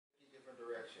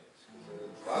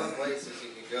places you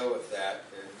could go with that.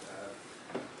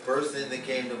 And, first thing that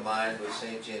came to mind was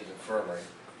St. James Infirmary.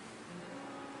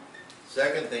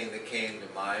 Second thing that came to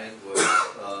mind was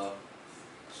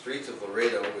Streets of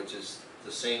Laredo, which is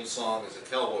the same song as a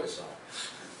cowboy song,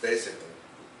 basically.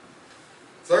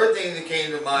 Third thing that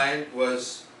came to mind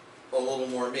was A Little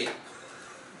More Me.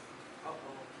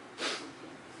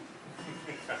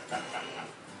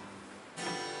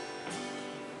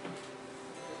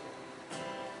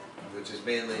 Which is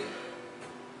mainly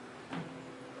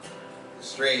a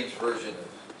strange version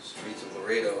of Streets of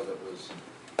Laredo that was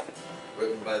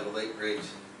written by the late great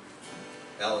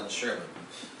Allen Sherman.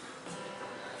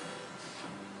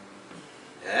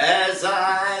 As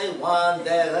I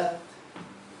wander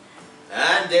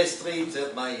on the streets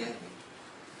of Miami,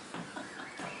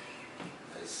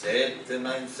 I said to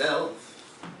myself,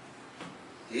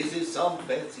 this is some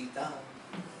fancy town.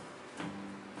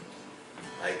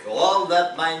 I called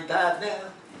up my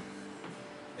partner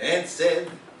and said,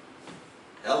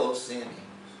 hello, Sammy.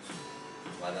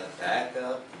 Wanna pack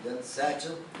up your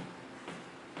satchel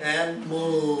and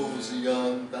mosey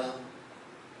on down?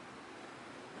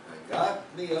 I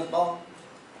got me a bunk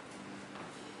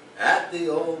at the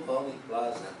old Pony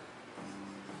Plaza.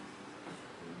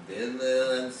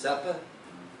 Dinner and supper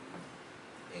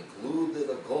included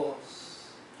a course.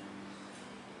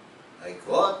 I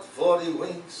caught 40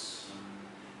 winks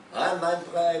on my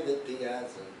private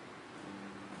piazza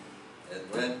and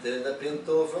rented a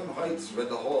Pinto from Heights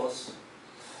with a horse.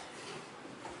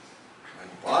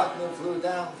 My partner flew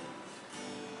down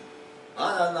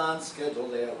on a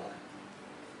non-scheduled airline.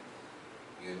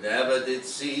 You never did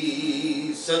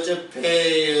see such a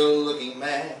pale-looking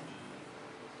man.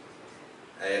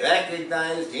 I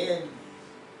recognized him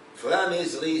from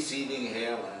his receding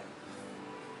hairline.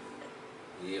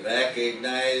 He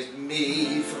recognized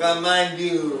me from my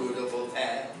beautiful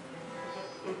tan.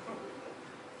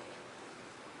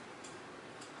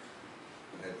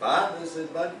 My partner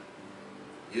said, buddy,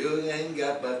 you ain't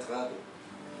got but trouble.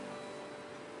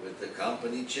 With the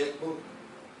company checkbook,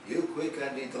 you quick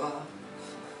on the draw.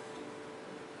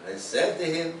 I said to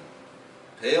him,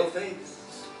 pale face,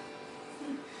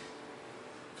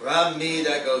 from me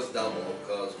that goes double,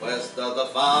 'cause west of the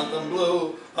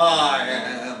Fontainebleau, I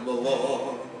am the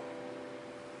Lord.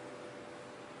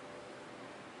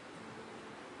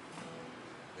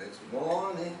 Next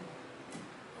morning,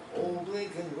 the whole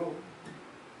Lincoln Road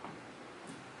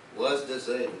was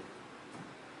deserted,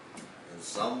 and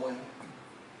somewhere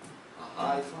a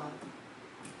hi-fi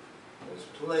was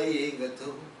playing a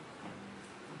tune.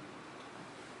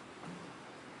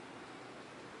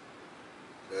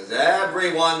 Does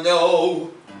everyone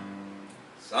know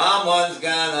someone's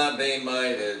gonna be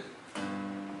murdered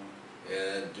in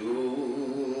a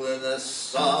duel in the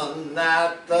sun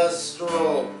at the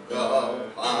stroke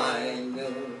of high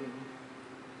noon?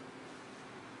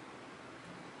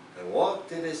 I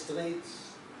walked in the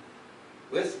streets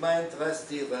with my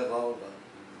trusty revolver.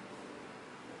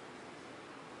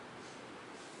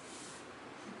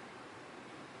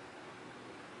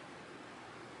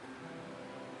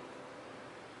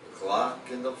 The clock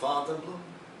in the Fontainebleau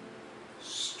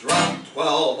struck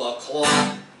 12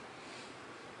 o'clock.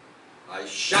 I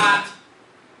shot,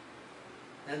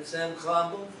 and Sam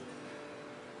crumbled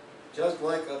just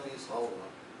like a piece of rock.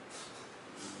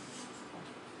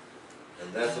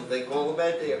 And that's what they call a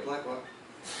bad day at Black Rock.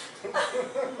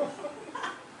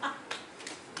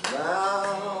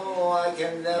 Now I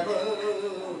can never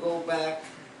go back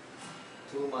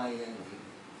to Miami,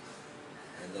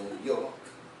 and New York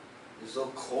is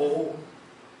so cold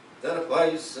that a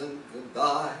person could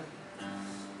die.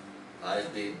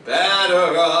 I'd be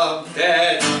better off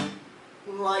dead,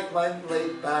 like my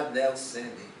late bad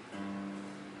Nelson,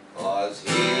 'cause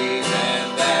he